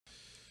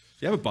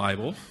If you have a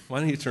Bible, why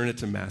don't you turn it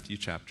to Matthew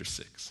chapter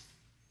 6.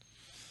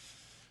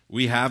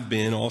 We have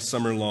been all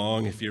summer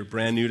long. If you're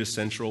brand new to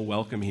Central,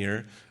 welcome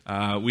here.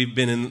 We've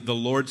been in the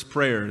Lord's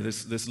Prayer,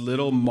 this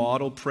little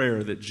model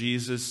prayer that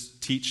Jesus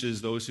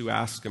teaches those who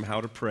ask him how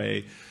to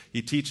pray.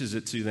 He teaches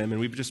it to them, and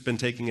we've just been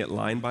taking it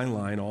line by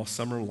line all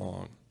summer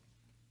long.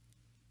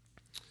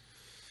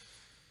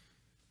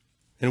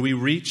 And we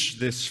reach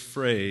this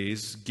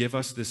phrase, "Give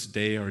us this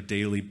day our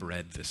daily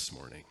bread," this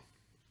morning.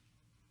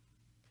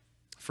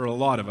 For a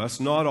lot of us,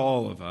 not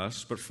all of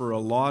us, but for a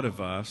lot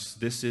of us,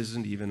 this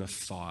isn't even a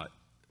thought,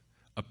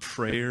 a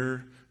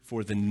prayer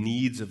for the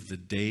needs of the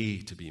day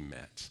to be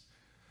met.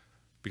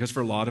 Because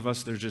for a lot of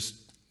us,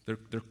 they're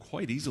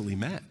quite easily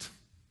met.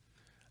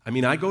 I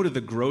mean, I go to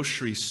the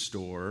grocery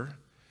store,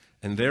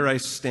 and there I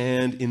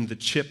stand in the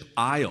chip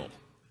aisle,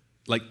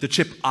 like the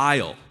chip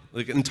aisle,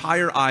 like an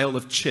entire aisle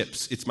of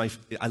chips.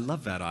 I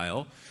love that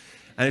aisle.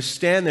 And I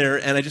stand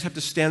there, and I just have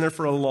to stand there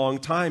for a long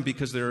time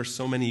because there are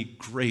so many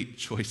great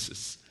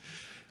choices.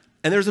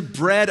 And there's a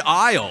bread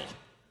aisle.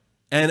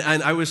 And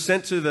I was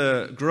sent to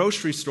the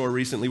grocery store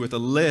recently with a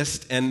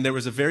list, and there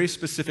was a very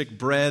specific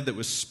bread that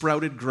was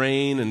sprouted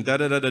grain and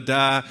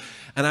da-da-da-da-da.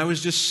 And I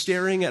was just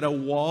staring at a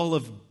wall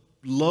of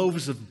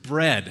loaves of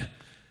bread. And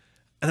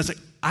I was like,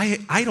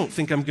 I don't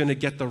think I'm going to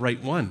get the right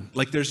one.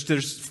 Like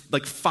there's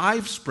like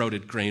 5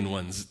 sprouted grain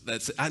ones.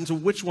 And so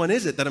which one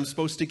is it that I'm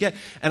supposed to get?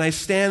 And I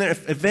stand there.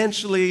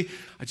 Eventually,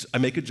 I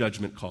make a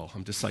judgment call.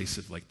 I'm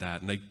decisive like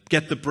that. And I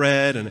get the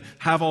bread and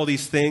have all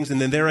these things.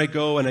 And then there I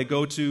go, and I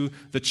go to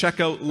the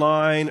checkout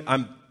line.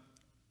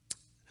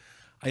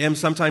 I am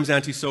sometimes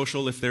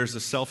antisocial. If there's a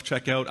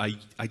self-checkout,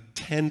 I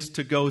tend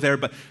to go there.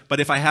 But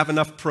if I have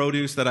enough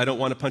produce that I don't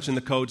want to punch in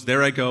the codes,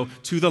 there I go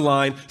to the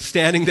line,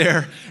 standing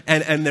there,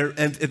 and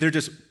they're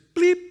just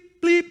bleep,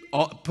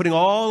 bleep, putting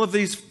all of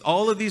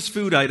these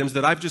food items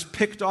that I've just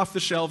picked off the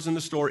shelves in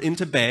the store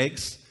into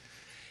bags.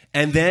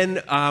 And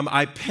then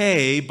I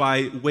pay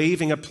by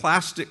waving a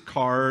plastic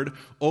card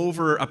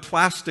over a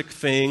plastic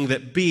thing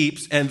that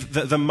beeps, and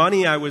the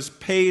money I was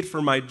paid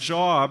for my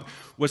job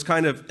was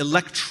kind of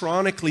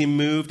electronically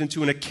moved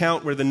into an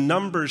account where the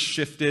numbers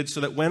shifted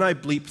so that when I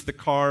bleeped the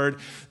card,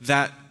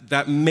 that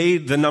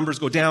made the numbers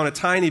go down a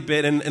tiny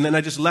bit. And then I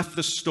just left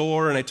the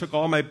store, and I took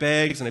all my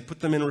bags, and I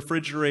put them in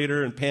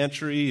refrigerator and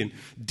pantry and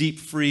deep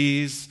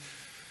freeze.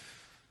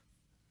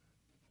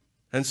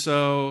 And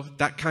so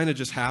that kind of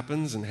just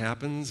happens and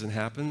happens and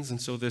happens.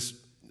 And so this,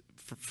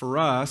 for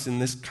us, in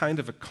this kind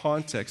of a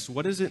context,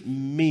 what does it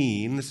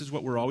mean? This is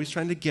what we're always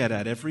trying to get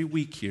at every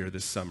week here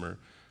this summer.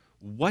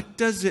 What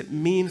does it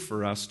mean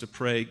for us to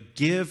pray,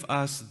 "Give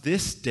us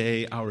this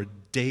day our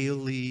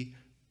daily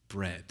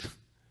bread"?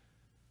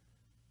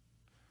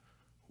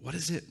 What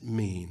does it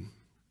mean?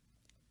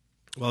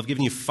 Well, I've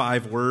given you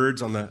 5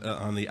 words on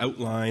the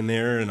outline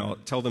there, and I'll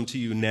tell them to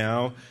you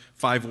now.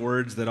 5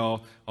 words that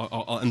I'll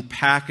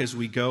unpack as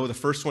we go. The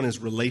first one is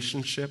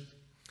relationship.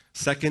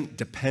 Second,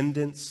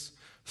 dependence.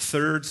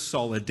 Third,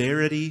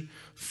 solidarity.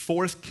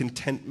 Fourth,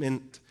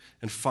 contentment.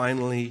 And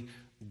finally,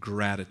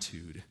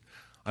 gratitude.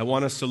 I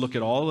want us to look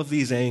at all of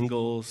these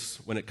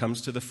angles when it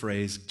comes to the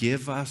phrase,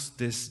 "Give us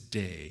this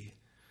day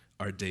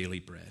our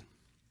daily bread."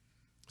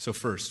 So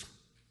first,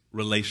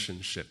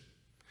 relationship.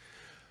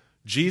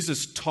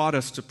 Jesus taught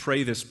us to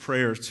pray this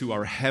prayer to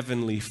our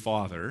Heavenly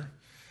Father,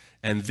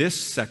 and this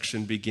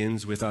section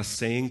begins with us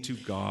saying to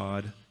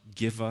God,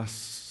 "Give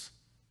us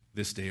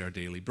this day our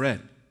daily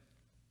bread."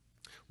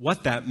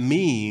 What that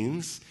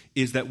means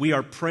is that we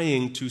are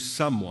praying to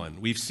someone.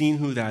 We've seen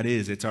who that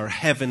is. It's our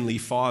Heavenly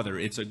Father.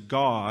 It's a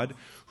God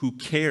who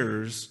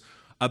cares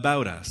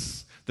about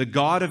us. The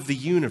God of the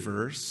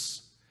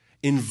universe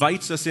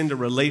invites us into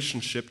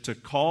relationship to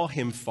call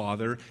him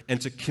Father and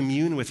to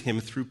commune with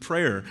him through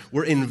prayer.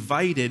 We're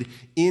invited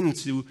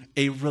into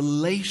a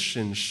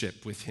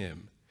relationship with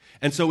him.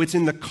 And so it's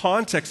in the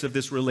context of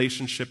this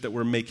relationship that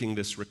we're making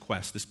this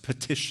request, this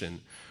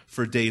petition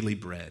for daily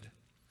bread.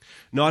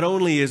 Not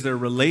only is there a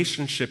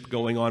relationship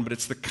going on, but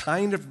it's the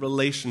kind of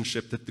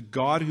relationship that the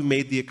God who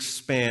made the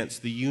expanse,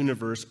 the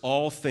universe,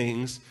 all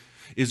things,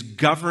 is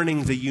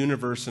governing the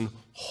universe and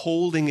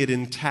holding it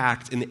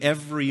intact in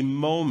every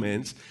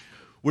moment.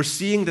 We're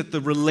seeing that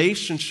the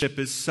relationship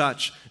is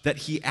such that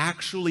he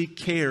actually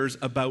cares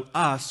about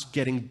us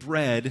getting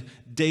bread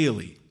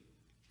daily.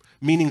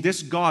 Meaning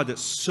this God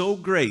that's so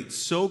great,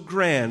 so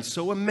grand,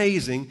 so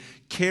amazing,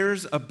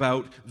 cares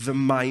about the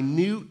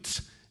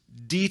minute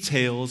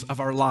details of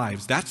our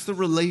lives. That's the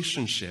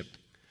relationship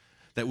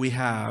that we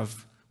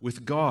have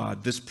with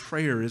God. This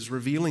prayer is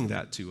revealing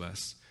that to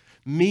us.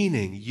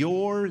 Meaning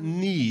your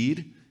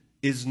need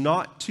is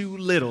not too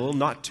little,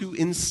 not too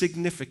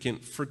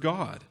insignificant for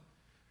God.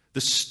 The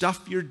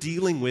stuff you're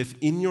dealing with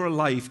in your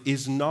life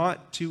is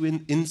not too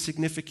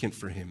insignificant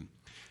for him.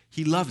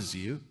 He loves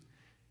you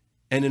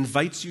and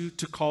invites you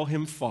to call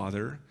him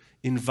Father,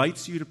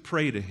 invites you to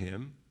pray to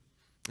him.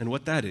 And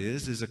what that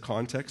is a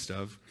context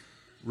of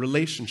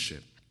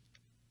relationship,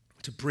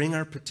 to bring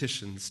our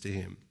petitions to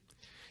him.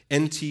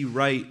 N.T.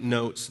 Wright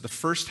notes the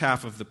first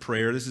half of the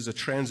prayer. This is a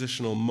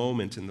transitional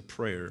moment in the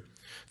prayer.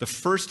 The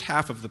first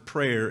half of the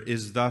prayer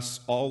is thus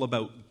all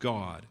about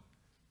God,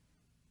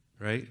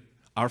 right?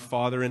 Our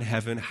Father in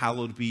heaven,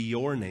 hallowed be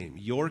your name.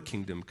 Your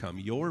kingdom come.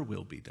 Your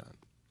will be done.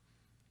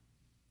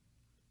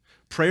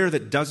 Prayer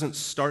that doesn't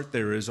start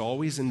there is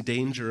always in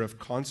danger of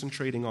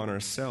concentrating on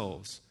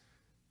ourselves.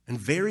 And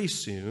very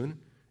soon,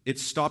 it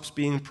stops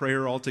being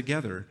prayer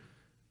altogether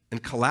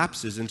and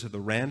collapses into the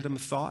random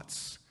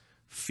thoughts,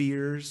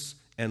 fears,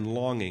 and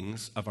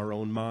longings of our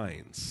own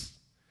minds.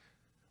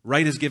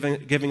 Wright is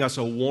giving us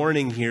a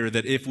warning here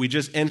that if we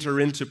just enter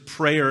into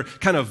prayer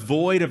kind of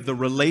void of the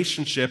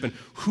relationship and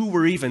who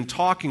we're even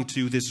talking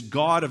to, this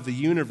God of the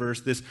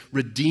universe, this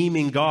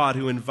redeeming God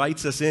who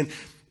invites us in,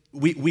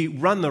 we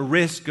run the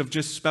risk of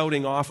just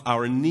spouting off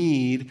our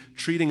need,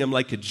 treating him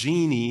like a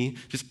genie,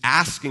 just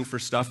asking for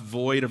stuff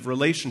void of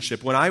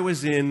relationship. When I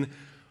was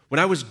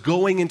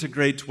going into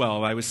grade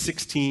 12, I was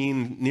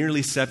 16,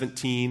 nearly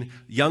 17,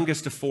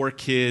 youngest of 4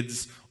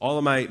 kids. All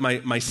of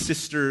my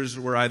sisters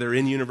were either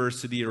in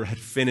university or had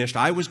finished.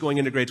 I was going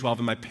into grade 12,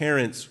 and my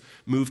parents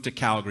moved to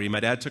Calgary. My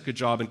dad took a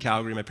job in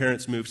Calgary. My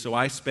parents moved, so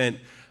I spent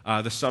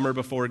the summer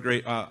before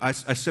grade. I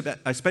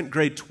spent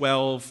grade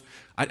 12.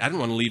 I didn't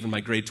want to leave in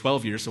my grade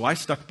 12 year, so I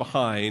stuck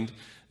behind.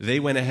 They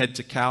went ahead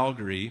to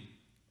Calgary,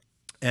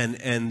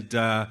 and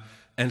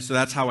so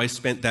that's how I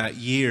spent that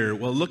year.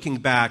 Well, looking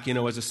back,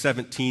 as a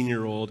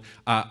 17-year-old,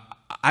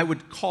 I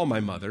would call my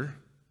mother.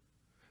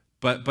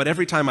 But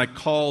every time I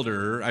called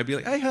her, I'd be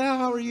like, hey,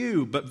 how are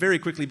you? But very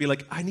quickly be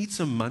like, I need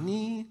some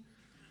money.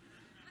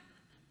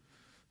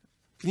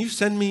 Can you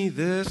send me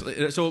this?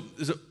 So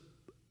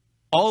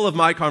all of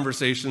my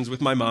conversations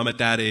with my mom at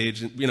that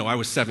age, I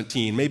was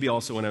 17, maybe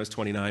also when I was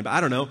 29, but I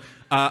don't know,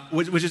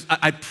 which is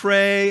I'd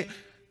pray,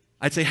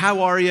 I'd say,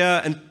 how are you?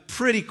 And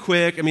pretty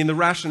quick, the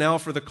rationale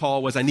for the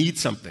call was I need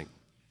something.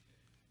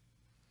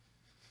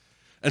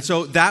 And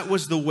so that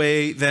was the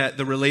way that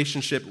the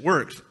relationship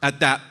worked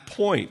at that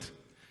point.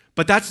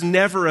 But that's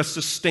never a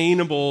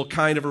sustainable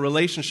kind of a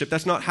relationship.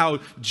 That's not how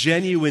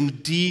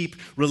genuine, deep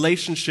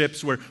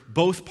relationships where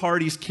both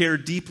parties care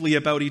deeply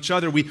about each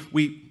other.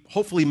 We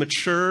hopefully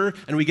mature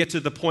and we get to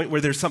the point where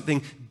there's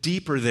something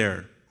deeper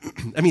there.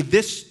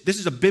 This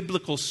is a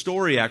biblical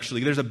story,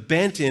 actually. There's a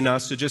bent in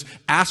us to just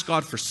ask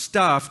God for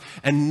stuff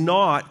and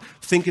not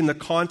think in the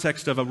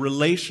context of a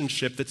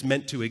relationship that's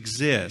meant to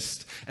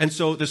exist. And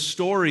so the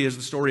story is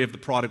the story of the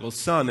prodigal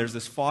son. There's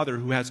this father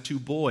who has 2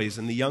 boys,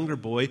 and the younger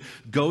boy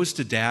goes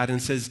to dad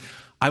and says,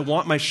 I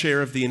want my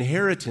share of the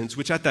inheritance,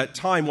 which at that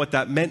time, what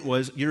that meant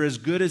was, you're as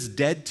good as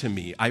dead to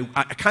me. I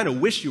kind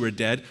of wish you were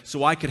dead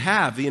so I could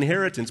have the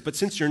inheritance, but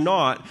since you're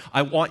not,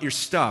 I want your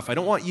stuff. I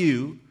don't want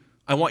you.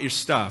 I want your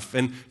stuff.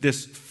 And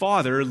this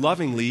father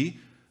lovingly,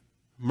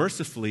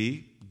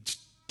 mercifully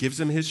gives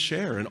him his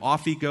share. And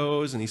off he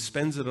goes, and he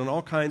spends it on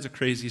all kinds of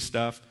crazy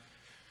stuff.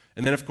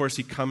 And then, of course,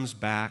 he comes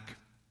back,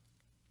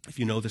 if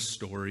you know the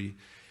story,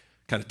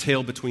 kind of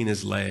tail between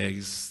his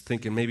legs,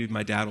 thinking maybe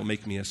my dad will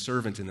make me a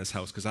servant in this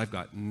house because I've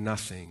got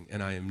nothing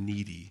and I am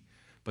needy.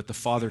 But the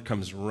father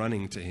comes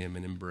running to him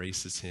and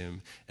embraces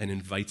him and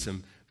invites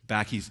him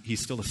back. He's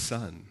still a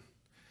son.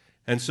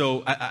 And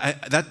so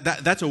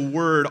that's a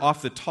word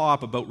off the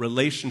top about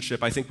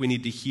relationship I think we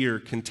need to hear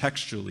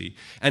contextually.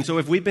 And so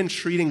if we've been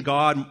treating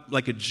God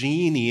like a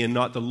genie and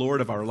not the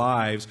Lord of our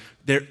lives,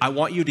 I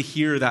want you to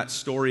hear that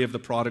story of the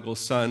prodigal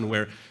son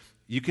where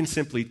you can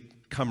simply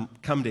come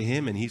to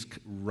him and he's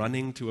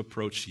running to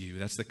approach you.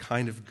 That's the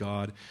kind of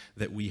God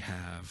that we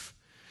have.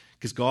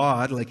 Because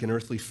God, like an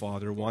earthly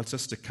father, wants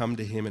us to come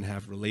to him and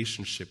have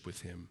relationship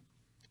with him.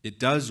 It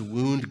does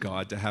wound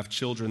God to have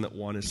children that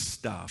want his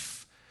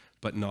stuff,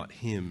 but not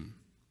him.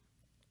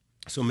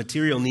 So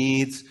material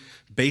needs,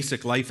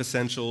 basic life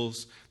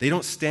essentials, they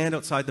don't stand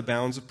outside the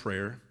bounds of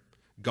prayer.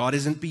 God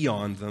isn't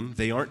beyond them.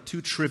 They aren't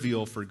too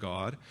trivial for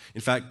God.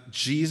 In fact,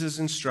 Jesus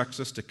instructs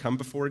us to come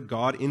before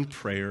God in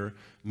prayer,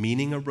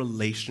 meaning a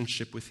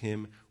relationship with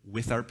him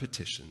with our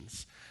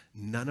petitions.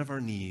 None of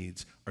our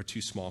needs are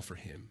too small for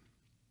him.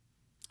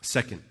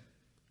 Second,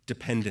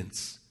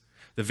 dependence.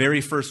 The very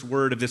first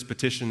word of this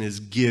petition is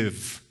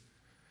give.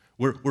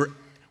 We're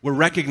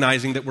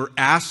recognizing that we're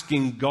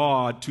asking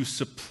God to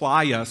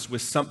supply us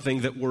with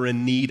something that we're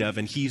in need of,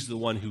 and he's the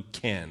one who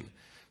can.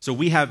 So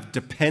we have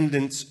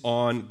dependence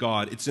on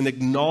God. It's an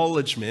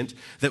acknowledgement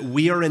that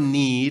we are in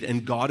need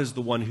and God is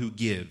the one who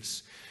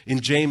gives. In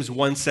James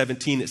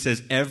 1:17 it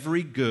says,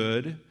 every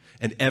good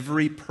and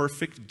every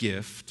perfect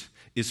gift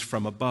is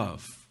from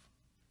above.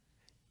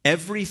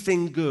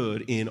 Everything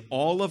good in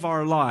all of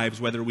our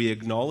lives, whether we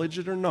acknowledge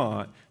it or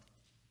not,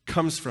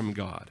 comes from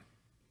God.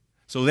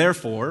 So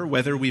therefore,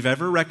 whether we've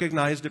ever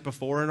recognized it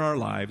before in our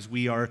lives,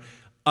 we are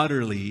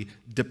utterly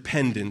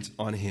dependent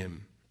on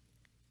him.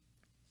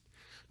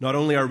 Not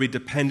only are we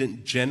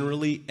dependent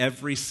generally,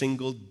 every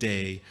single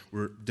day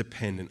we're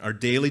dependent. Our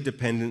daily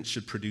dependence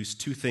should produce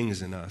 2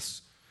 things in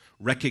us,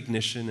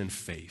 recognition and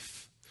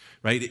faith.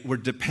 Right? We're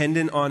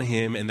dependent on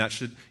him, and that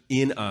should,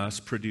 in us,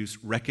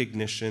 produce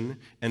recognition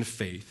and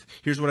faith.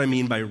 Here's what I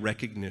mean by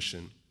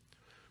recognition.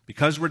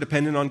 Because we're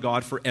dependent on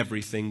God for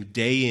everything,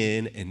 day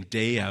in and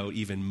day out,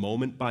 even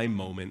moment by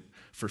moment,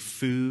 for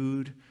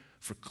food,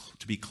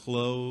 to be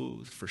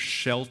clothed, for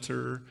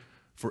shelter,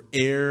 for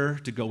air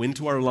to go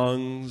into our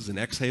lungs and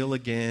exhale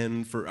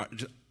again, for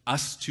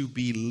us to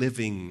be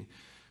living.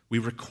 We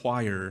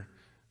require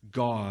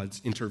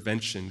God's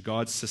intervention,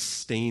 God's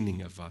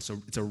sustaining of us.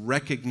 So it's a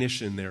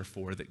recognition,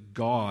 therefore, that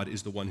God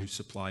is the one who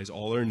supplies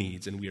all our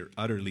needs, and we are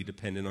utterly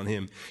dependent on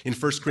him. In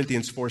 1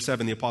 Corinthians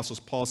 4:7, the Apostle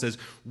Paul says,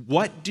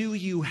 "What do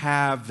you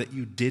have that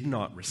you did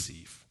not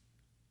receive?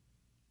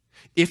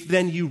 If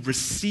then you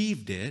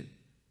received it,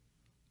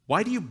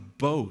 why do you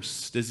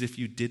boast as if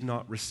you did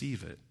not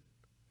receive it?"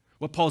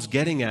 What Paul's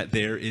getting at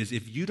there is,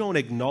 if you don't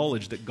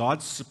acknowledge that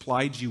God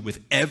supplied you with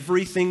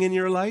everything in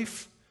your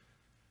life,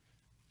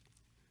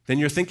 then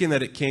you're thinking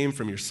that it came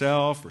from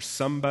yourself or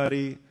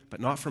somebody, but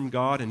not from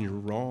God, and you're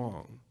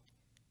wrong.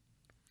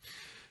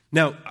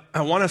 Now,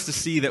 I want us to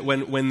see that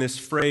when this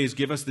phrase,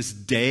 "give us this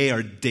day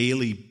our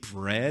daily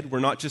bread," we're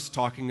not just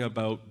talking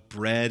about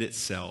bread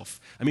itself.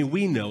 I mean,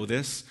 we know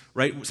this,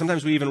 right?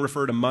 Sometimes we even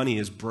refer to money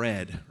as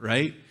bread,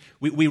 right?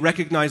 We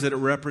recognize that it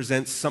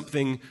represents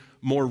something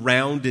more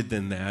rounded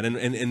than that.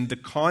 And the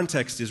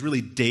context is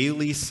really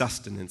daily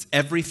sustenance,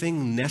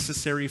 everything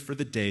necessary for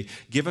the day.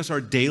 Give us our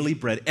daily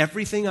bread,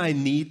 everything I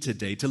need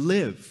today to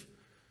live,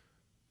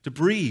 to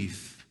breathe,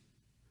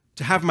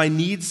 to have my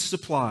needs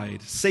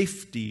supplied,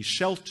 safety,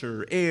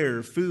 shelter,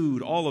 air,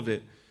 food, all of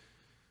it.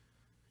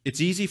 It's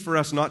easy for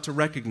us not to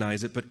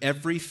recognize it, but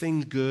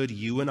everything good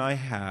you and I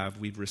have,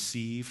 we've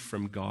received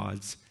from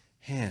God's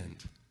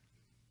hand.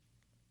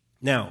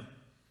 Now,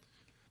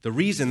 the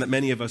reason that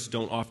many of us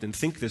don't often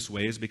think this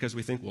way is because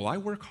we think, well, I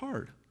work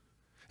hard.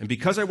 And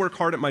because I work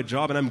hard at my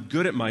job and I'm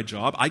good at my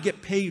job, I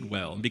get paid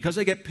well. And because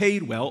I get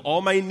paid well,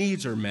 all my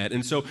needs are met.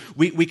 And so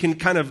we can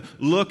kind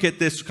of look at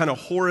this kind of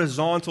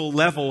horizontal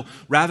level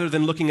rather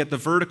than looking at the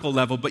vertical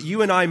level. But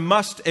you and I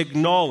must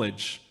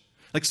acknowledge,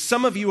 like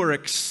some of you are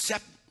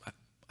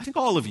I think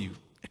all of you,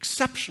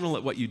 exceptional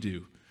at what you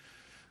do.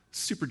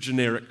 Super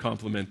generic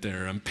compliment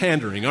there. I'm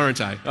pandering, aren't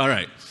I? All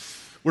right.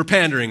 We're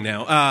pandering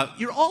now.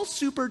 You're all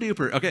super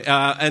duper. Okay.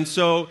 And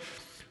so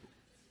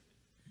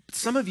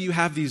some of you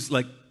have these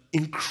like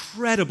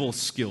incredible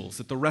skills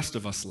that the rest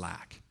of us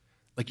lack.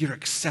 Like you're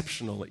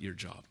exceptional at your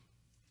job.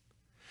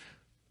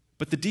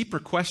 But the deeper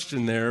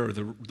question there, or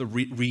the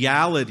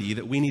reality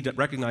that we need to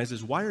recognize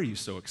is, why are you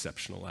so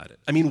exceptional at it?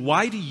 I mean,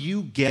 why do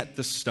you get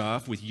the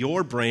stuff with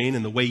your brain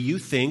and the way you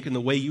think and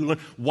the way you learn?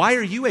 Why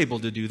are you able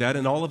to do that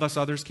and all of us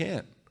others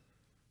can't?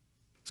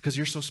 It's because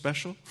you're so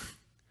special?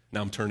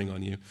 Now I'm turning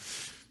on you. You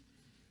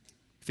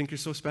think you're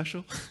so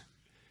special?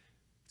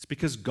 It's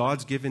because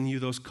God's given you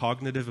those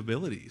cognitive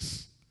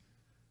abilities.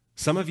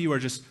 Some of you are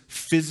just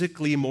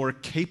physically more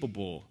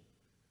capable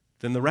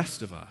than the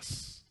rest of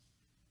us.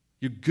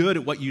 You're good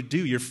at what you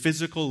do, your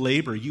physical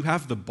labor. You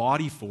have the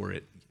body for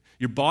it.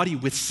 Your body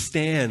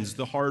withstands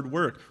the hard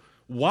work.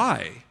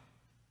 Why?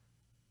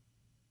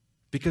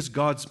 Because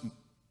God's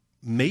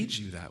made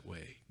you that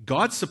way.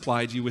 God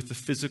supplied you with the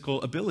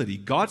physical ability.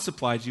 God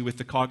supplied you with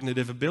the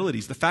cognitive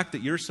abilities. The fact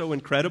that you're so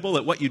incredible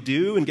at what you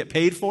do and get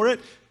paid for it,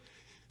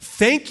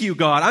 thank you,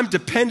 God. I'm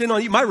dependent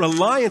on you. My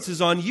reliance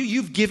is on you.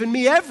 You've given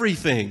me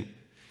everything.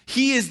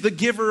 He is the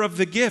giver of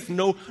the gift,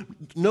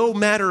 no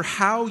matter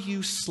how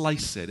you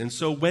slice it. And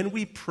so when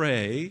we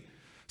pray,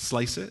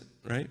 slice it,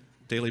 right?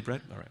 Daily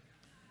bread? All right.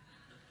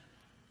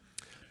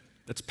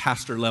 That's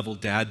pastor-level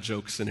dad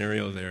joke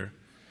scenario there.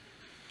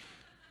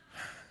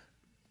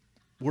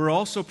 We're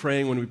also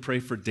praying, when we pray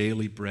for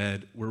daily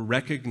bread, we're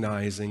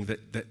recognizing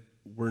that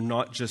we're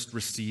not just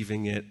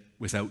receiving it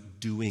without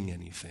doing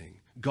anything.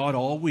 God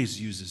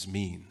always uses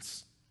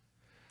means.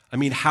 I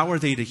mean, how are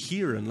they to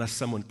hear unless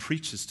someone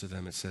preaches to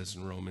them, it says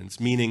in Romans?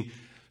 Meaning,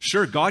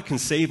 sure, God can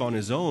save on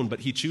his own, but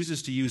he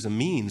chooses to use a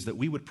means that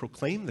we would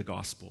proclaim the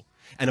gospel.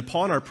 And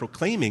upon our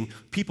proclaiming,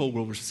 people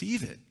will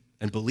receive it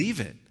and believe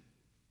it.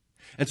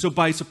 And so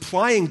by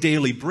supplying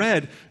daily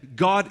bread,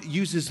 God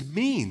uses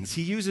means.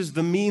 He uses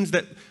the means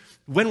that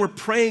when we're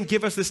praying,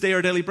 give us this day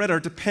our daily bread,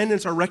 our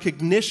dependence, our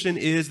recognition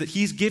is that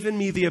he's given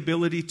me the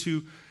ability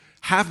to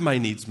have my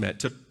needs met,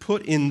 to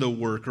put in the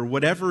work, or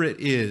whatever it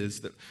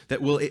is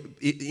that will,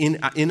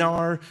 in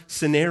our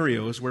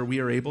scenarios where we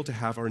are able to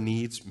have our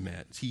needs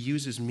met. He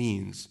uses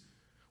means.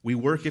 We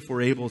work if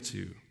we're able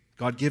to.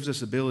 God gives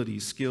us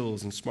abilities,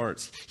 skills, and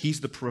smarts. He's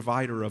the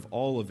provider of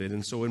all of it.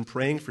 And so in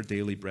praying for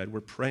daily bread,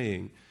 we're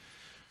praying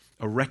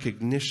a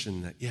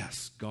recognition that,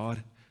 yes,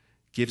 God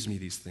gives me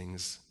these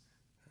things,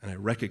 and I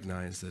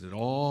recognize that it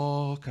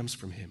all comes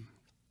from him.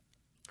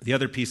 The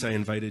other piece I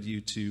invited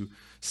you to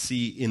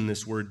see in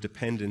this word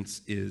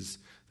dependence is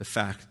the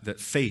fact that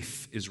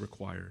faith is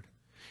required.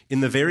 In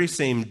the very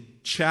same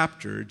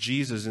chapter,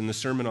 Jesus, in the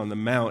Sermon on the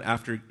Mount,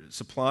 after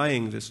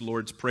supplying this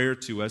Lord's Prayer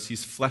to us,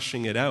 he's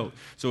fleshing it out.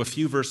 So a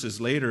few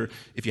verses later,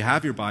 if you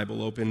have your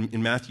Bible open,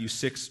 in Matthew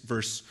 6,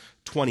 verse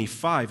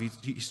 25,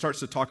 he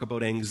starts to talk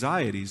about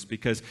anxieties,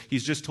 because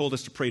he's just told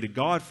us to pray to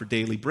God for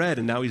daily bread,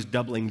 and now he's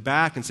doubling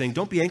back and saying,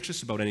 don't be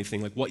anxious about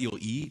anything, like what you'll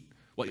eat,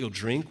 what you'll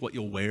drink, what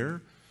you'll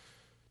wear.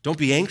 Don't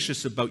be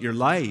anxious about your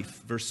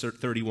life, verse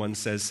 31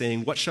 says,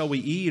 saying, what shall we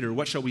eat, or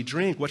what shall we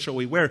drink, what shall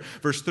we wear?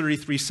 Verse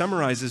 33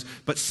 summarizes,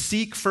 but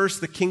seek first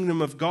the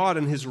kingdom of God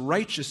and his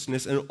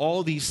righteousness, and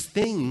all these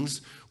things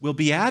will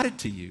be added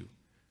to you.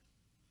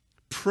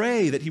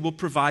 Pray that he will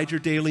provide your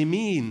daily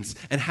needs,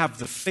 and have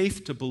the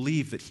faith to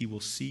believe that he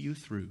will see you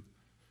through.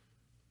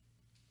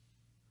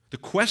 The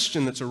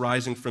question that's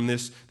arising from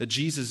this that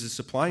Jesus is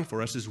supplying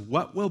for us is,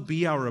 what will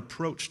be our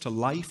approach to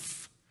life?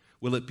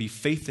 Will it be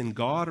faith in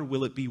God, or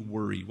will it be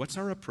worry? What's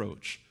our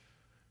approach?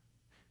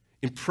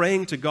 In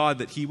praying to God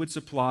that he would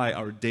supply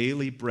our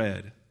daily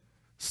bread,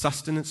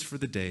 sustenance for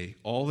the day,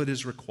 all that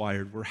is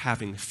required, we're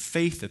having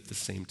faith at the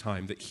same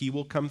time that he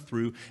will come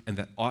through, and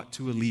that ought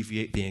to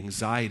alleviate the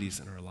anxieties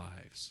in our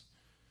lives.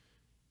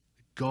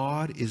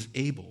 God is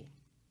able.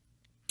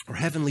 Our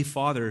Heavenly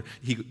Father,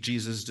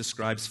 Jesus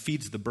describes,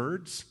 feeds the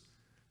birds,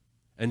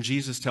 and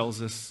Jesus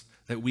tells us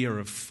that we are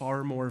of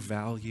far more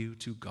value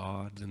to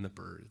God than the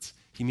birds.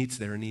 He meets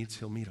their needs,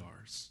 he'll meet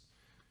ours.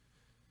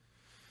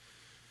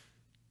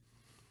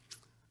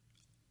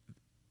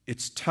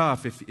 It's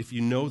tough if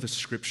you know the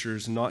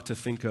scriptures not to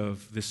think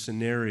of this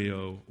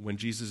scenario when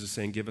Jesus is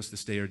saying, give us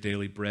this day our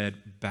daily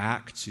bread,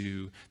 back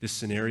to this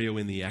scenario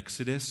in the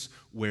Exodus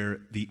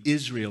where the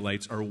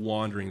Israelites are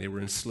wandering. They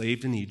were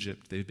enslaved in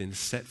Egypt. They've been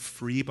set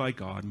free by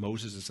God.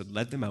 Moses had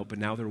led them out, but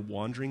now they're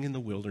wandering in the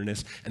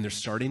wilderness and they're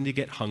starting to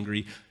get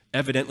hungry.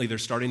 Evidently, they're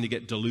starting to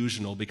get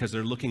delusional because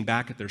they're looking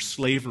back at their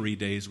slavery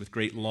days with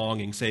great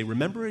longing, say,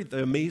 remember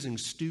the amazing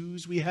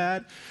stews we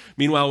had?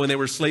 Meanwhile, when they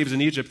were slaves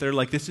in Egypt, they're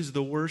like, this is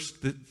the worst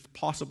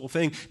possible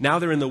thing. Now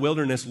they're in the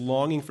wilderness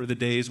longing for the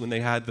days when they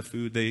had the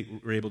food they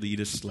were able to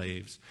eat as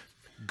slaves.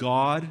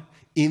 God,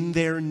 in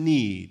their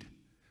need,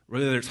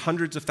 whether there's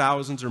hundreds of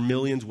thousands or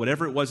millions,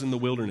 whatever it was in the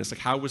wilderness, like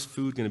how was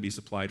food going to be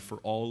supplied for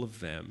all of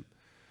them?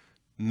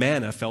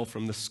 Manna fell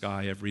from the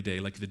sky every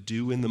day. Like the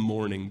dew in the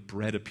morning,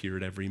 bread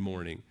appeared every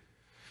morning.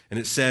 And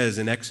it says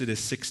in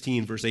Exodus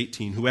 16, verse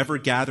 18, whoever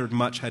gathered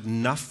much had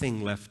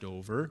nothing left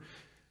over,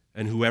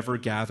 and whoever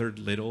gathered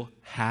little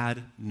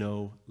had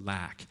no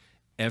lack.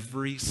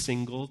 Every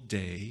single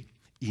day,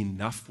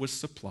 enough was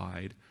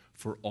supplied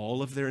for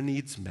all of their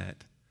needs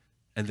met,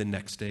 and the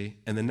next day,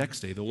 and the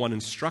next day. The one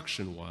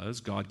instruction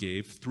God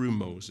gave through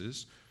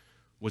Moses,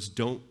 was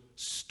don't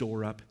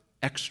store up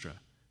extra.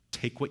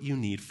 Take what you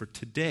need for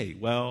today.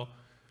 Well,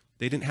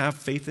 they didn't have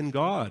faith in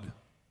God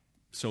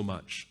so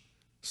much.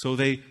 So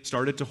they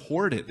started to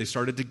hoard it. They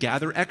started to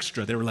gather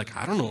extra. They were like,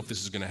 I don't know if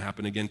this is going to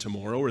happen again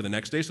tomorrow or the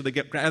next day. So they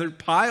gathered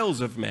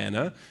piles of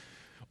manna,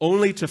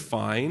 only to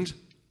find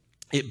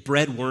it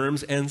bred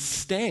worms and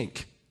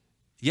stank.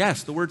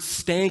 Yes, the word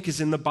stank is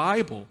in the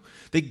Bible.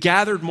 They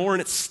gathered more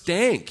and it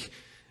stank.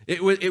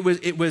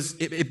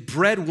 It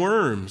bred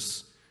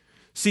worms.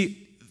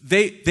 See,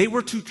 they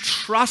were to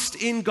trust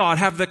in God,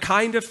 have the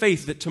kind of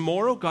faith that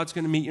tomorrow God's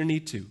going to meet your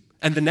need too.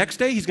 And the next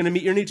day he's going to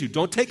meet your need too.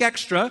 Don't take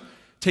extra.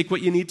 Take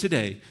what you need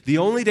today. The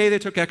only day they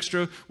took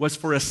extra was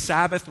for a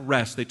Sabbath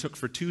rest. They took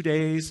for 2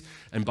 days,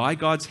 and by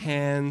God's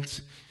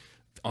hand,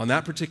 on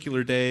that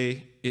particular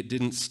day, it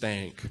didn't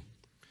stank.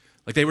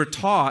 Like they were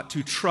taught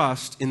to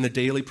trust in the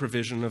daily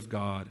provision of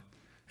God,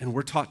 and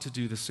we're taught to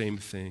do the same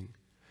thing.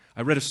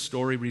 I read a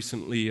story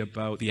recently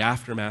about the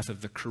aftermath of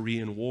the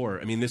Korean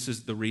War. I mean, this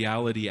is the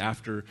reality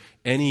after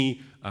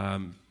any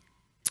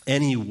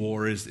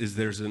war is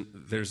there's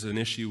an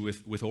issue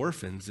with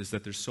orphans, is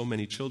that there's so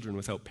many children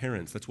without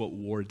parents. That's what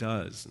war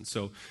does. And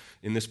so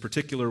in this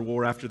particular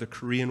war, after the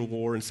Korean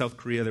War in South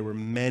Korea, there were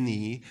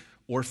many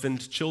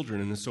orphaned children.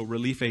 And so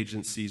relief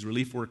agencies,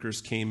 relief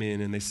workers came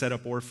in and they set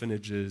up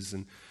orphanages.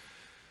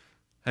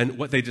 And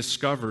what they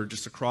discovered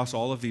just across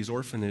all of these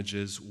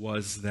orphanages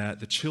was that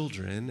the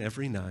children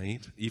every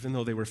night, even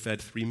though they were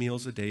fed 3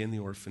 meals a day in the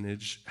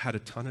orphanage, had a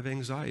ton of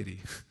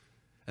anxiety.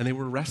 And they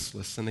were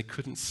restless and they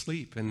couldn't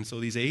sleep. And so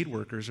these aid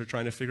workers are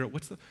trying to figure out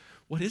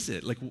what is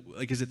it? Like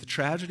is it the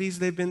tragedies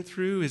they've been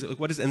through? Is it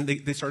what is? And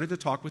they started to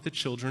talk with the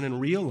children and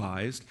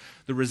realized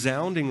the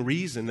resounding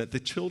reason that the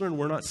children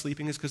were not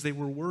sleeping is because they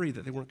were worried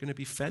that they weren't going to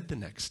be fed the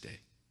next day.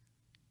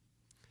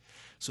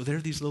 So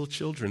they're these little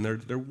children.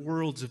 Their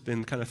worlds have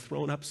been kind of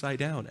thrown upside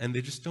down, and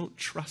they just don't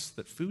trust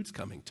that food's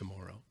coming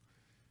tomorrow.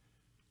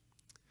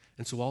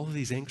 And so all of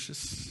these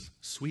anxious,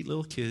 sweet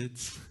little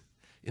kids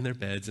in their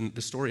beds. And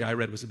the story I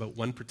read was about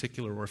one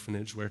particular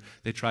orphanage where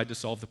they tried to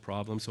solve the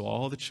problem. So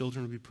all the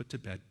children would be put to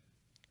bed.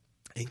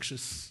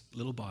 Anxious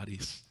little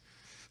bodies,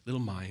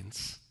 little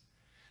minds.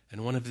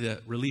 And one of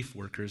the relief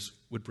workers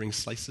would bring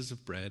slices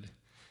of bread,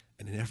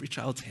 and in every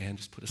child's hand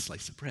just put a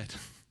slice of bread.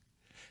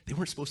 They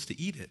weren't supposed to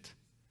eat it.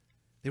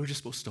 They were just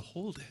supposed to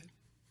hold it.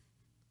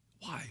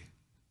 Why?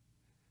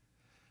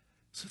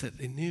 So that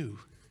they knew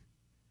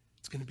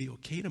it's going to be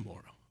okay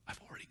tomorrow. I've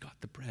already got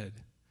the bread.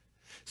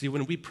 See,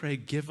 when we pray,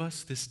 give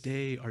us this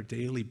day our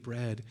daily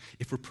bread,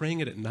 if we're praying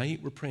it at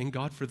night, we're praying,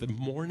 God, for the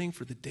morning,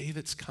 for the day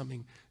that's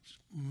coming,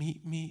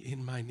 meet me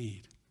in my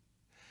need.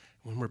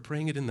 When we're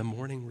praying it in the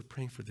morning, we're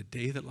praying for the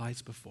day that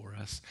lies before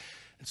us.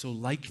 And so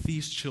like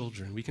these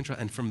children, we can try,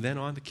 and from then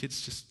on, the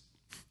kids just,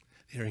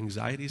 their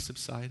anxiety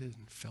subsided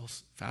and fell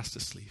fast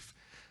asleep.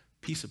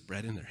 piece of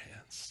bread in their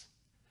hands.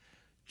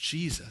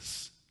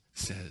 Jesus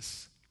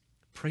says,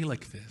 pray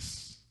like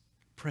this.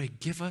 Pray,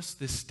 give us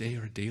this day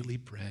our daily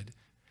bread,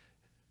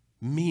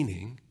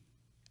 meaning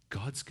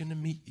God's going to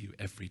meet you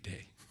every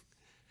day,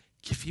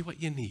 give you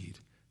what you need.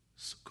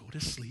 So go to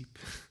sleep.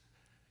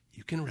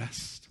 You can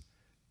rest.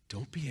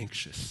 Don't be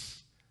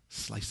anxious.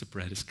 Slice of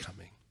bread is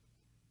coming.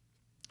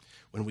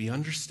 When we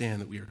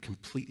understand that we are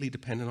completely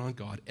dependent on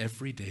God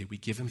every day, we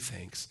give him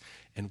thanks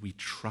and we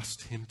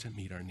trust him to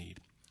meet our need.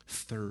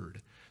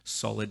 Third,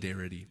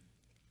 solidarity.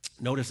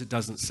 Notice it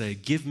doesn't say,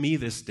 give me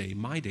this day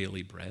my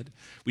daily bread.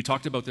 We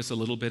talked about this a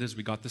little bit as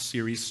we got the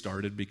series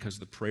started because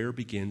the prayer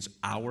begins,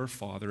 Our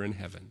Father in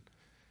heaven.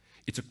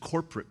 It's a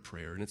corporate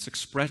prayer, and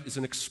it's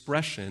an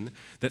expression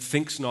that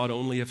thinks not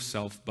only of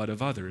self but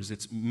of others.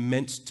 It's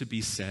meant to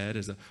be said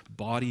as a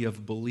body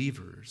of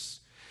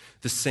believers.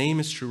 The same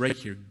is true right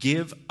here.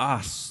 Give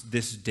us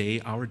this day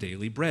our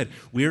daily bread.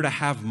 We are to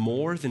have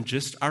more than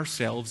just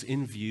ourselves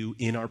in view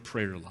in our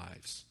prayer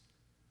lives.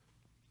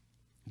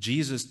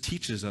 Jesus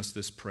teaches us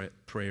this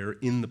prayer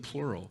in the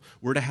plural.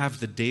 We're to have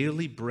the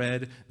daily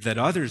bread that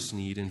others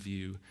need in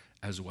view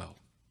as well.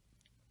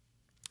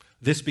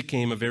 This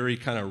became a very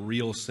kind of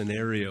real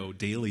scenario,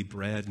 daily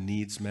bread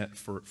needs met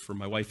for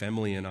my wife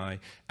Emily and I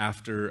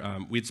after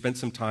we'd spent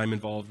some time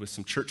involved with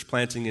some church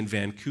planting in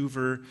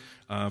Vancouver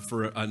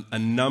for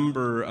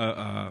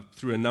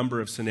through a number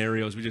of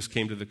scenarios. We just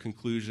came to the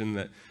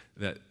conclusion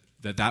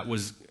that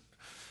was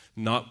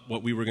not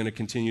what we were going to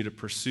continue to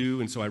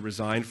pursue, and so I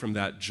resigned from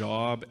that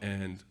job,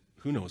 and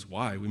who knows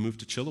why. We moved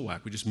to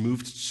Chilliwack. We just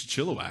moved to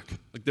Chilliwack.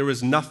 Like there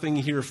was nothing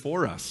here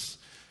for us.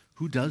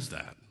 Who does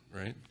that,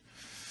 right?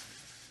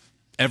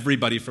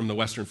 Everybody from the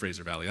Western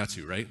Fraser Valley, that's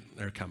who, right?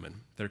 They're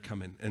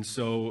coming. And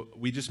so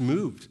we just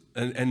moved.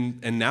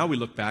 And now we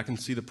look back and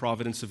see the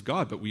providence of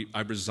God. But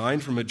I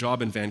resigned from a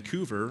job in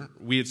Vancouver.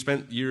 We had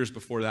spent years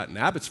before that in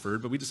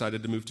Abbotsford, but we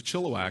decided to move to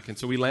Chilliwack. And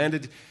so we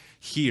landed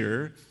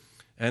here,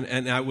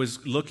 and I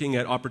was looking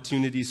at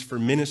opportunities for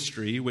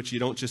ministry, which you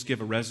don't just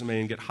give a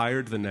resume and get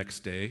hired the next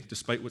day,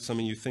 despite what some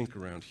of you think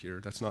around here.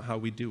 That's not how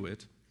we do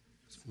it.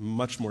 It's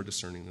much more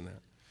discerning than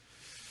that.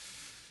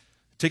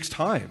 Takes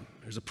time.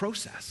 There's a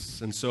process.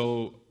 And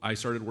so I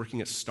started working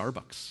at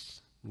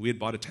Starbucks. We had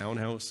bought a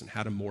townhouse and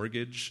had a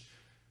mortgage,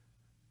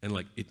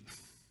 and it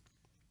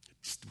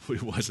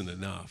wasn't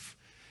enough.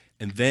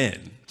 And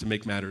then, to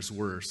make matters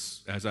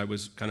worse, as I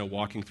was kind of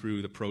walking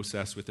through the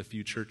process with a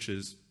few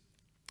churches,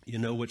 you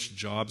know which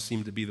job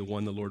seemed to be the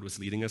one the Lord was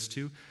leading us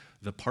to?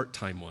 The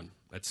part-time one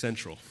at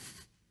Central.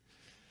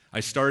 I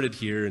started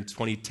here in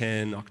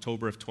 2010,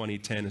 October of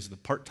 2010, as the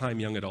part-time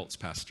young adults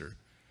pastor,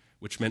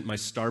 which meant my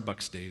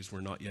Starbucks days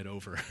were not yet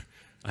over.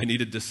 I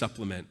needed to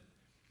supplement.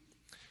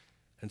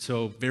 And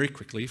so very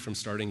quickly, from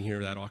starting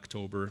here that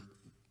October,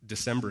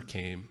 December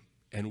came,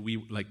 and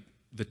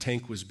the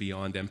tank was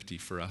beyond empty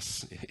for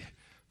us.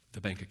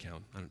 The bank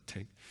account, not a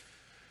tank.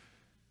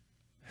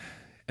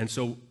 And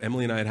so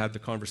Emily and I had the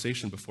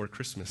conversation before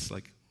Christmas,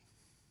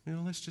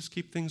 let's just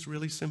keep things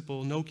really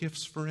simple. No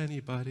gifts for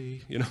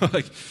anybody,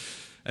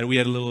 and we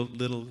had a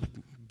little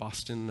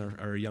Boston,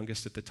 our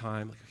youngest at the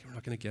time, we're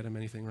not going to get him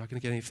anything. We're not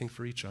going to get anything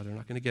for each other. We're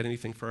not going to get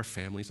anything for our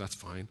families. That's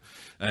fine.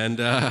 And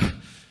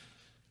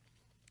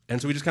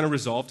so we just kind of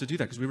resolved to do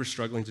that because we were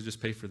struggling to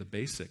just pay for the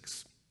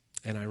basics.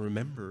 And I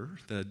remember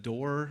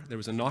there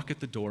was a knock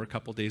at the door a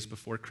couple days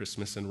before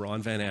Christmas, and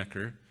Ron Van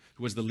Acker,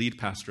 who was the lead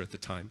pastor at the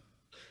time,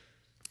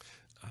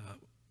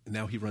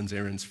 now he runs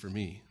errands for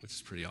me, which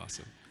is pretty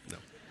awesome. No.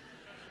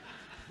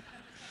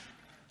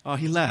 Oh,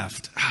 he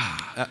left.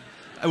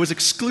 It was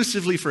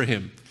exclusively for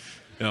him.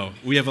 No,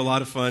 we have a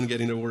lot of fun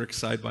getting to work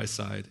side by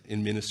side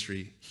in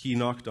ministry. He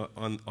knocked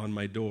on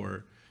my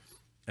door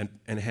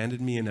and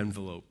handed me an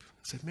envelope.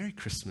 It said, "Merry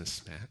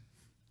Christmas, Matt."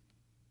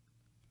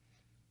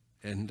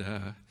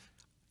 And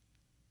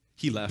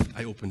he left.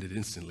 I opened it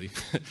instantly.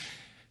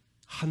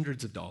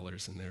 Hundreds of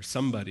dollars in there.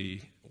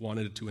 Somebody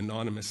wanted to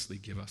anonymously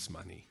give us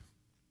money.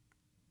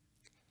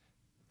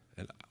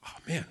 And, oh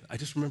man, I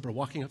just remember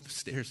walking up the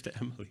stairs to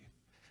Emily,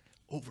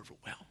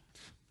 overwhelmed.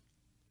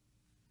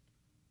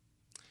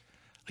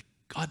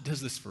 God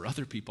does this for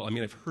other people.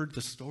 I've heard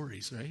the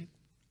stories, right?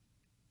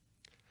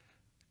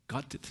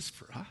 God did this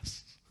for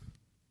us.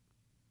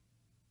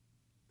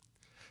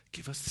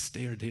 Give us this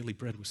day our daily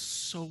bread was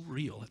so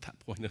real at that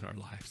point in our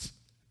lives.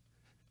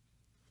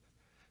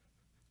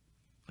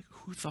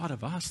 Who thought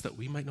of us that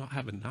we might not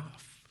have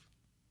enough?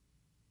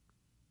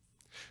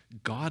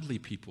 Godly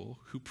people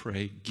who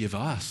pray, give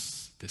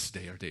us this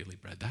day our daily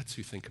bread. That's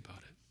who think about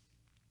it.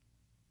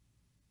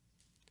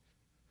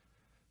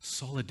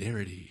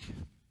 Solidarity.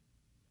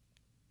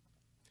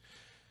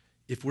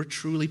 If we're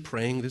truly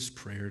praying this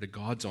prayer to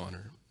God's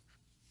honor,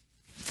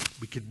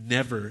 we could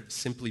never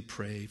simply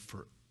pray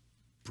for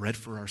bread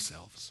for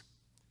ourselves.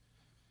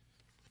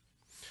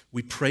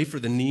 We pray for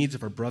the needs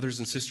of our brothers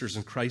and sisters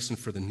in Christ and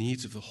for the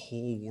needs of the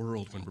whole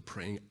world when we're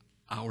praying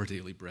our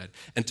daily bread.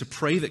 And to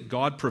pray that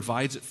God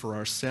provides it for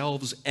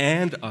ourselves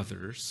and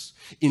others,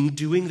 in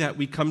doing that,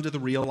 we come to the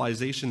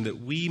realization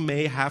that we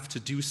may have to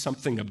do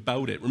something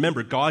about it.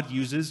 Remember, God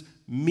uses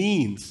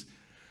means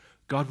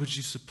God, would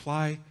you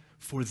supply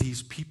for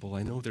these people?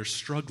 I know they're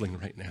struggling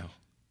right now.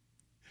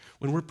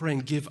 When we're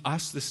praying, give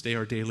us this day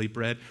our daily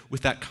bread,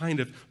 with that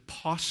kind of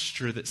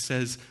posture that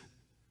says,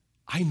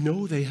 I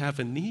know they have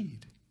a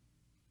need,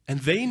 and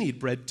they need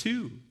bread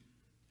too.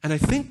 And I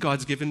think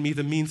God's given me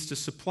the means to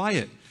supply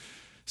it.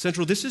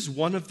 Central, this is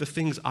one of the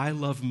things I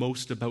love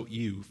most about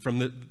you. From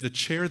the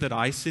chair that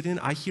I sit in,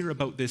 I hear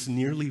about this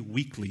nearly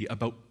weekly,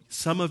 about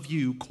some of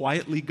you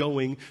quietly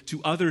going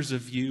to others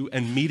of you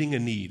and meeting a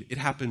need. It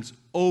happens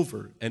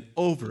over and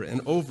over and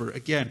over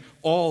again,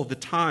 all the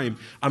time.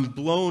 I'm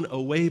blown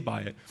away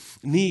by it.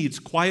 Needs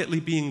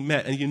quietly being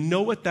met. And you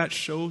know what that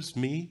shows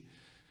me?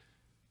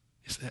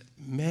 Is that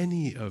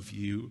many of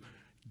you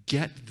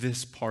get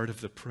this part of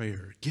the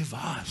prayer. Give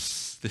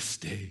us this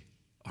day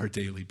our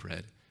daily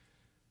bread.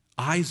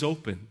 Eyes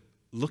open,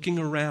 looking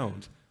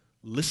around,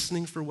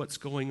 listening for what's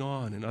going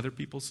on in other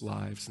people's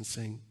lives and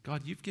saying,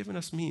 God, you've given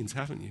us means,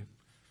 haven't you?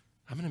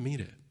 I'm going to meet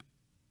it.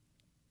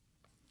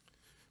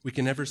 We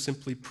can never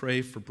simply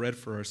pray for bread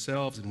for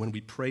ourselves, and when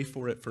we pray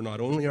for it for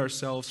not only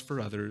ourselves, for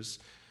others,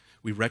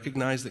 we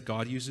recognize that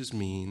God uses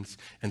means,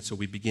 and so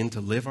we begin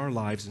to live our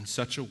lives in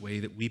such a way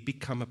that we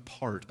become a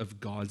part of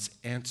God's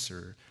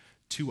answer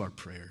to our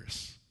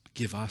prayers.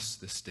 Give us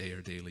this day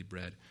our daily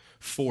bread.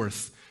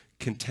 Fourth,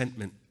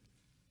 contentment.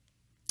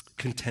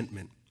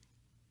 Contentment.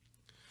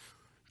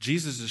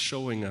 Jesus is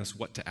showing us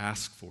what to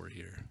ask for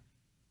here.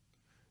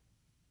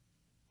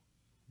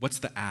 What's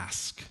the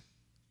ask?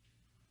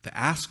 The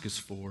ask is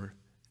for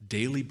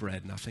daily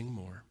bread, nothing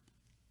more.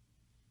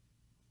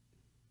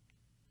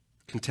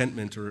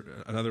 Contentment, or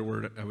another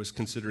word I was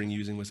considering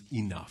using, was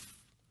enough.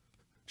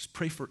 Just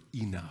pray for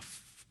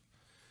enough.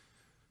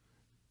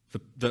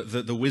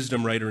 The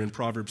wisdom writer in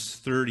Proverbs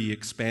 30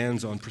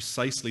 expands on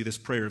precisely this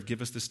prayer of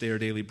give us this day our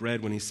daily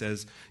bread when he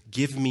says,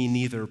 give me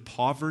neither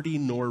poverty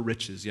nor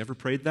riches. You ever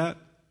prayed that?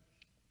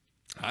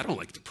 I don't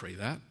like to pray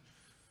that.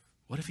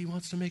 What if he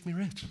wants to make me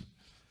rich?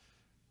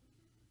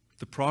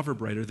 The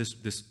proverb writer, this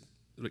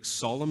like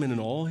Solomon in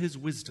all his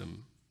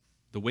wisdom,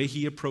 the way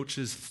he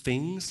approaches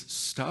things,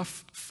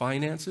 stuff,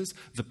 finances,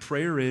 the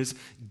prayer is,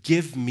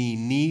 give me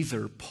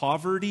neither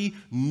poverty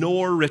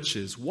nor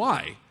riches.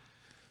 Why?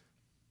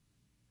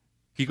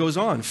 He goes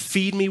on,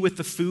 feed me with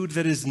the food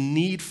that is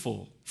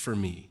needful for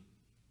me.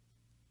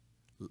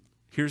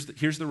 Here's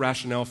the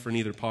rationale for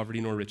neither poverty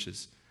nor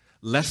riches.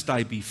 Lest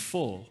I be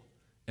full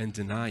and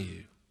deny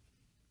you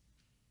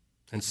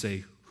and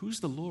say, who's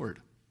the Lord?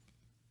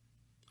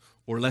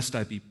 Or lest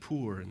I be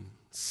poor and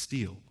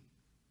steal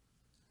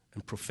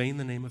and profane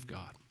the name of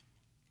God.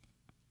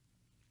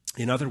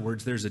 In other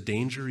words, there's a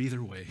danger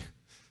either way.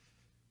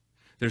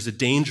 There's a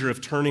danger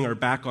of turning our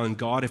back on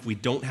God if we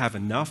don't have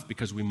enough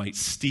because we might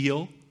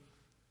steal.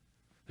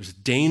 There's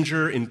a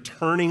danger in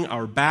turning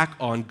our back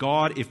on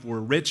God if we're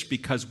rich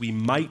because we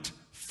might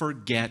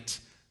forget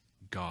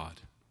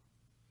God.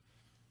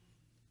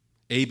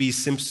 A.B.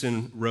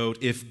 Simpson wrote,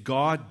 if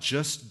God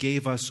just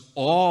gave us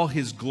all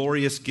his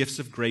glorious gifts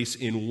of grace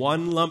in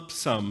one lump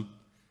sum,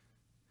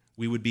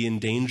 we would be in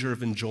danger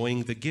of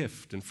enjoying the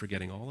gift and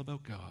forgetting all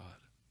about God.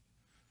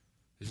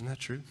 Isn't that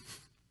true?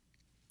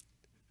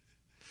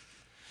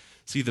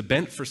 See, the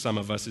bent for some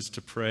of us is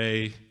to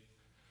pray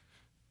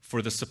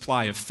for the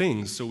supply of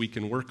things so we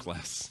can work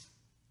less.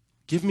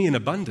 Give me an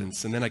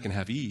abundance and then I can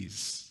have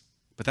ease.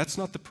 But that's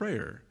not the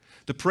prayer.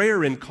 The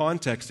prayer in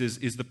context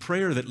is the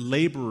prayer that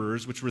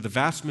laborers, which were the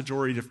vast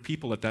majority of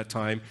people at that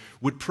time,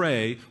 would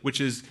pray,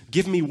 which is,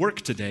 give me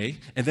work today,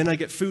 and then I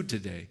get food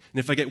today. And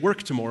if I get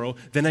work tomorrow,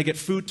 then I get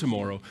food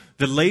tomorrow.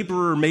 The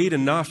laborer made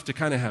enough to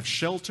kind of have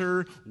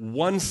shelter,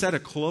 one set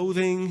of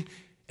clothing,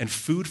 and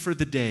food for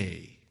the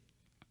day.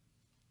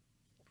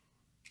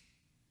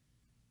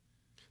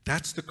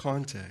 That's the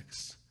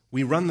context.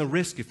 We run the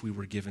risk, if we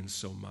were given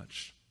so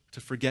much, to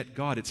forget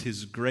God. It's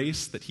his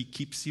grace that he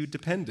keeps you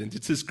dependent.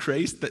 It's his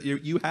grace that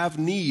you have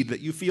need,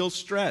 that you feel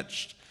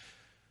stretched.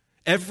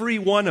 Every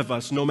one of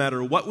us, no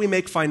matter what we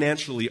make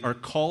financially, are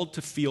called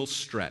to feel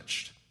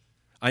stretched.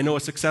 I know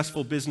a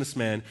successful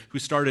businessman who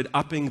started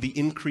upping the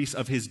increase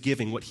of his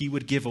giving, what he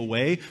would give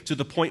away, to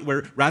the point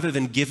where rather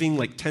than giving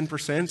like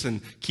 10%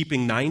 and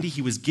keeping 90,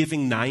 he was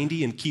giving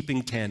 90 and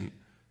keeping 10.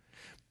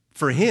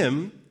 For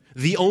him,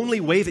 the only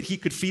way that he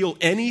could feel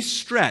any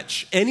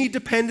stretch, any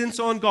dependence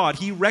on God,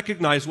 he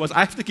recognized was, I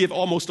have to give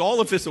almost all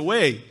of this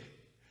away.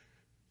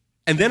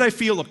 And then I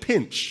feel a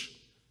pinch.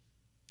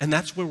 And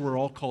that's where we're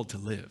all called to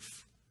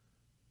live.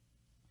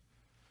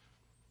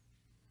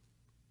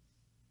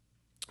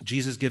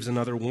 Jesus gives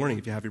another warning,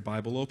 if you have your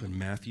Bible open,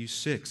 Matthew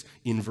 6,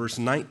 in verse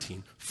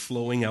 19,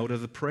 flowing out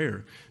of the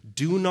prayer.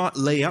 Do not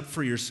lay up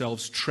for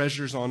yourselves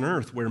treasures on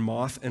earth where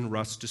moth and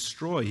rust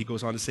destroy. He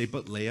goes on to say,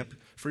 but lay up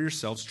for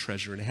yourselves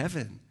treasure in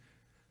heaven.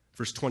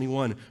 Verse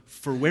 21,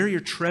 for where your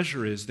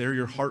treasure is, there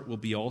your heart will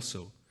be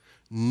also.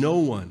 No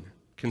one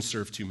can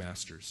serve two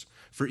masters,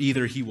 for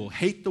either he will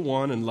hate the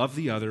one and love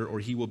the other, or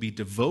he will be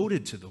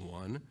devoted to the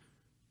one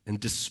and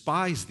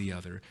despise the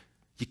other.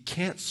 You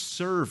can't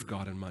serve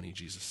God and money,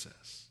 Jesus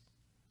says.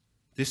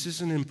 This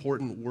is an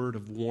important word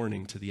of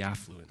warning to the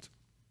affluent.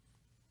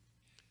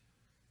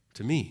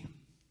 To me,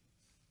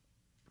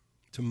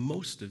 To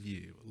most of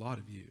you, a lot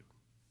of you.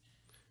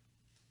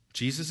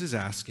 Jesus is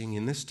asking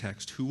in this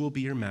text, who will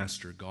be your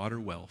master, God or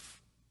wealth?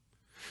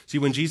 See,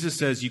 when Jesus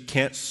says you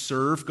can't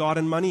serve God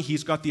and money,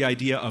 he's got the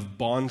idea of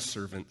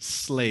bondservant,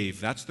 slave.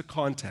 That's the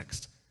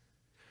context.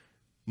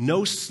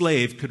 No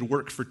slave could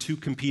work for two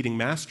competing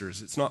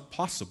masters. It's not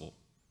possible.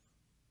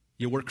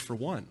 You work for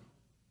one.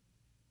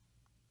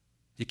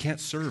 You can't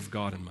serve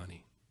God and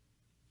money.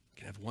 You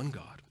can have one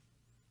God.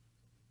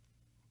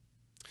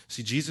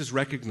 See, Jesus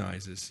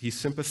recognizes, he's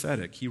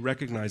sympathetic. He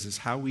recognizes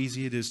how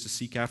easy it is to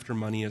seek after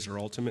money as our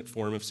ultimate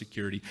form of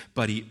security,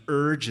 but he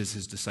urges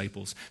his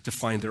disciples to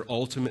find their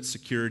ultimate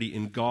security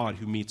in God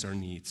who meets our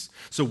needs.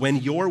 So when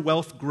your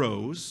wealth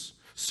grows,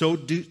 so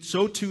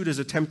too does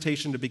a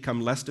temptation to become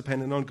less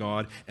dependent on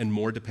God and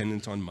more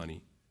dependent on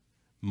money.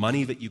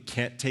 Money that you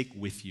can't take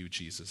with you,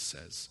 Jesus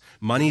says.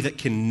 Money that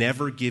can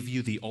never give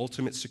you the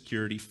ultimate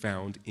security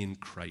found in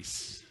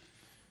Christ.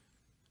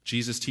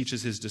 Jesus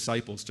teaches his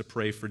disciples to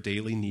pray for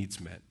daily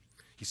needs met.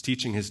 He's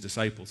teaching his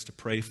disciples to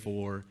pray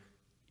for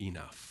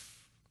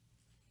enough.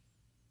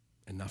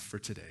 Enough for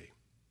today.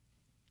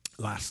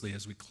 Lastly,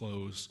 as we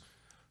close,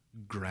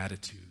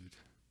 gratitude.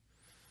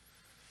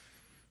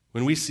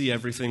 When we see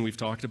everything we've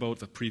talked about,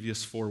 the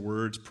previous 4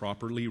 words,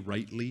 properly,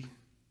 rightly,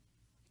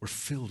 we're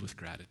filled with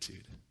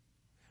gratitude.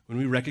 When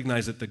we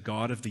recognize that the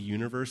God of the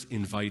universe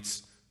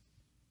invites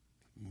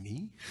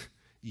me,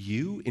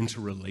 you, into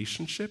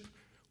relationship,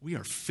 we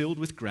are filled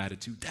with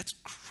gratitude. That's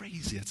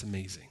crazy. That's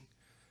amazing.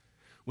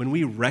 When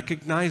we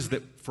recognize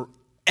that for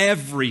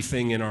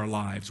everything in our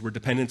lives, we're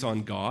dependent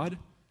on God,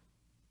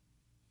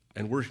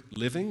 and we're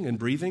living and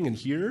breathing and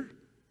here,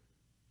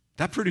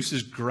 that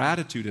produces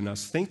gratitude in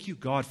us. Thank you,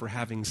 God, for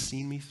having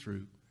seen me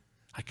through.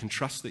 I can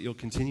trust that you'll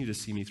continue to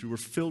see me through. We're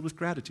filled with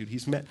gratitude.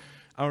 He's met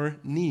our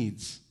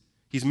needs.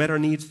 He's met our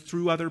needs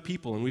through other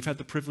people, and we've had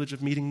the privilege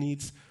of meeting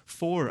needs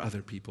for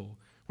other people.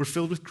 We're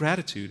filled with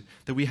gratitude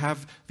that we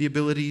have the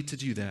ability to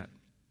do that.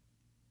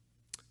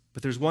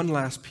 But there's one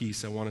last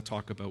piece I want to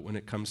talk about when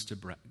it comes to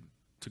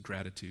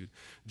gratitude.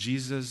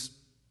 Jesus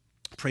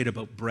prayed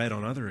about bread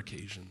on other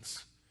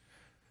occasions.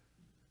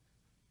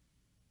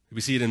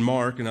 We see it in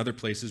Mark and other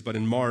places, but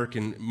in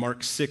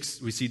Mark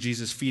 6, we see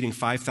Jesus feeding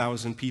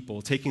 5,000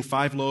 people. Taking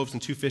 5 loaves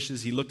and 2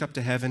 fishes, he looked up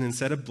to heaven and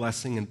said a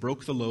blessing and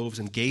broke the loaves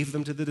and gave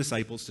them to the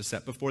disciples to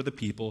set before the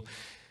people.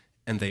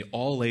 And they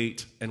all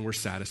ate and were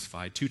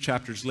satisfied. 2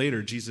 chapters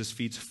later, Jesus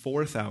feeds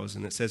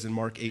 4,000. It says in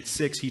Mark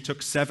 8:6, he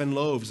took 7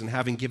 loaves, and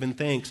having given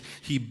thanks,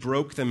 he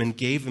broke them and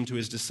gave them to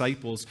his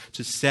disciples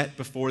to set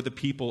before the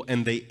people,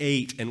 and they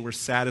ate and were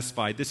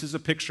satisfied. This is a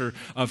picture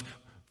of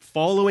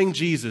following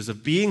Jesus,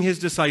 of being his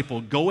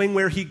disciple, going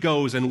where he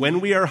goes, and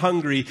when we are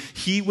hungry,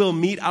 he will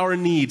meet our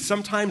needs,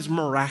 sometimes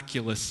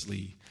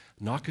miraculously.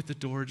 Knock at the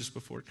door just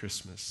before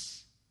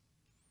Christmas.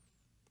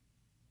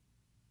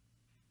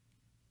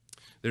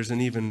 There's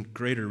an even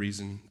greater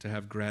reason to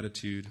have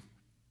gratitude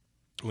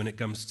when it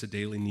comes to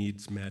daily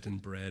needs met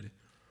and bread.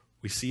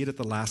 We see it at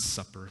the Last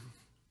Supper.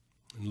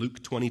 In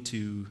Luke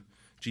 22,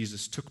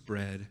 Jesus took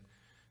bread,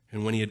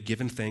 and when he had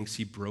given thanks,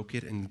 he broke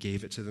it and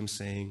gave it to them,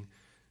 saying,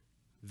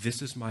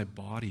 "This is my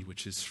body,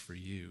 which is for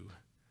you.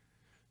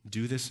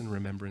 Do this in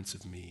remembrance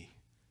of me."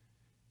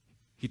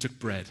 He took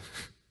bread,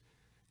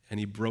 and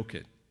he broke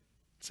it.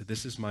 He said,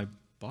 "This is my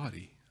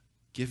body,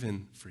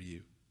 given for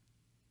you."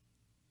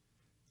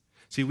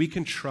 See, we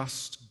can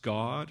trust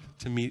God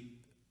to meet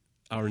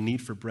our need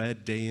for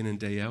bread day in and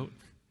day out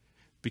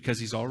because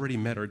he's already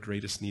met our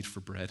greatest need for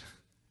bread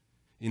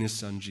in his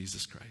Son,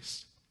 Jesus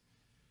Christ.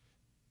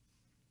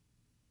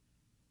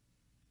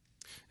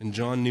 And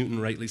John Newton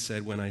rightly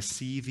said, "When I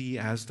see thee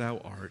as thou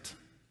art,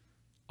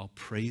 I'll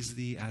praise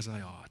thee as I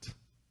ought."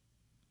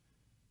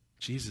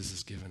 Jesus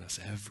has given us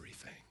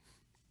everything.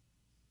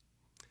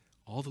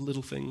 All the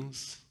little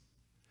things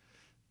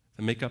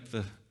that make up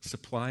the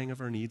supplying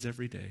of our needs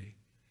every day.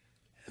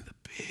 And the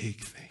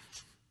big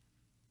things.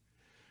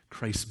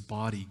 Christ's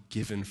body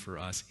given for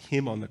us,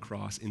 him on the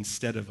cross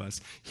instead of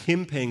us,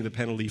 him paying the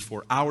penalty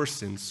for our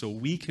sins so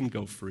we can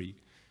go free.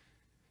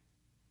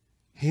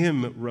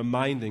 Him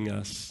reminding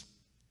us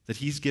that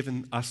he's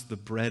given us the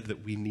bread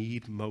that we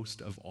need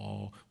most of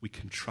all. We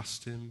can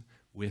trust him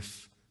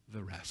with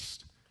the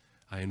rest.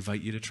 I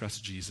invite you to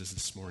trust Jesus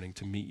this morning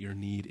to meet your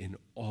need in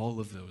all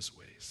of those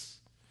ways.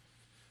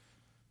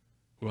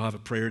 We'll have a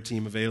prayer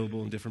team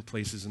available in different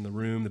places in the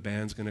room. The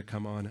band's going to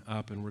come on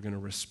up, and we're going to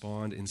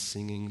respond in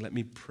singing. Let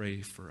me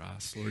pray for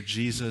us. Lord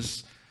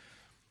Jesus,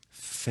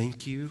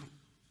 thank you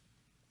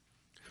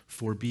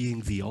for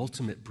being the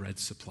ultimate bread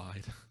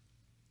supplied.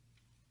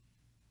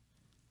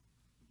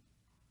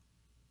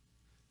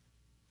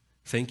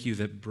 Thank you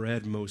that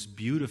bread most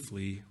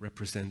beautifully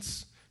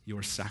represents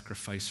your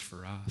sacrifice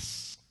for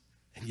us,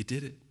 and you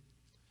did it.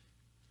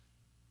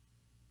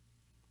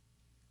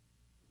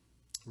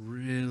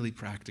 Really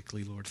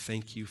practically, Lord,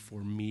 thank you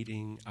for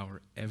meeting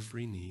our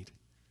every need.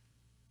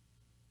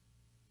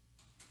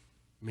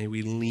 May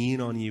we lean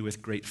on you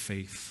with great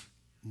faith,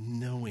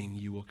 knowing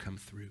you will come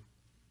through.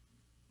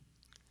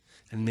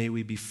 And may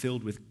we be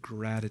filled with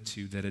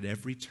gratitude that at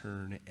every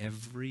turn,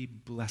 every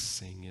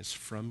blessing is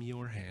from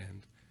your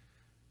hand.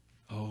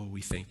 Oh,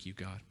 we thank you,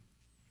 God.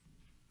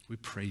 We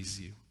praise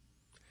you.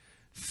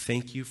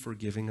 Thank you for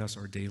giving us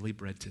our daily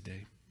bread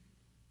today.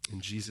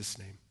 In Jesus'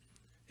 name,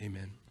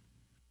 amen.